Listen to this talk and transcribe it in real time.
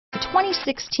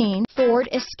2016 Ford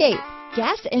Escape.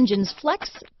 Gas engines flex,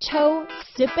 tow,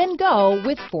 sip and go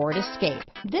with Ford Escape.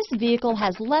 This vehicle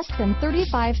has less than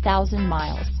 35,000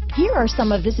 miles. Here are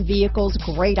some of this vehicle's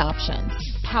great options: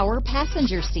 power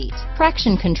passenger seat,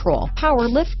 traction control, power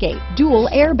liftgate, dual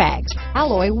airbags,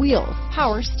 alloy wheels,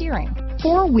 power steering,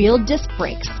 four-wheel disc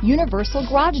brakes, universal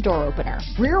garage door opener,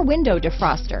 rear window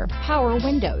defroster, power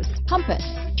windows, compass,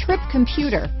 trip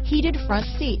computer, heated front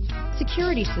seats,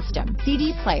 security system,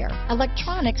 CD player,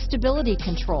 electronic stability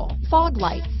control, fog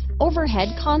lights, overhead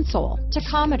console,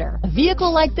 tachometer. A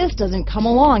vehicle like this doesn't come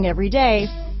along every day.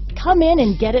 Come in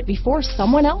and get it before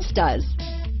someone else does.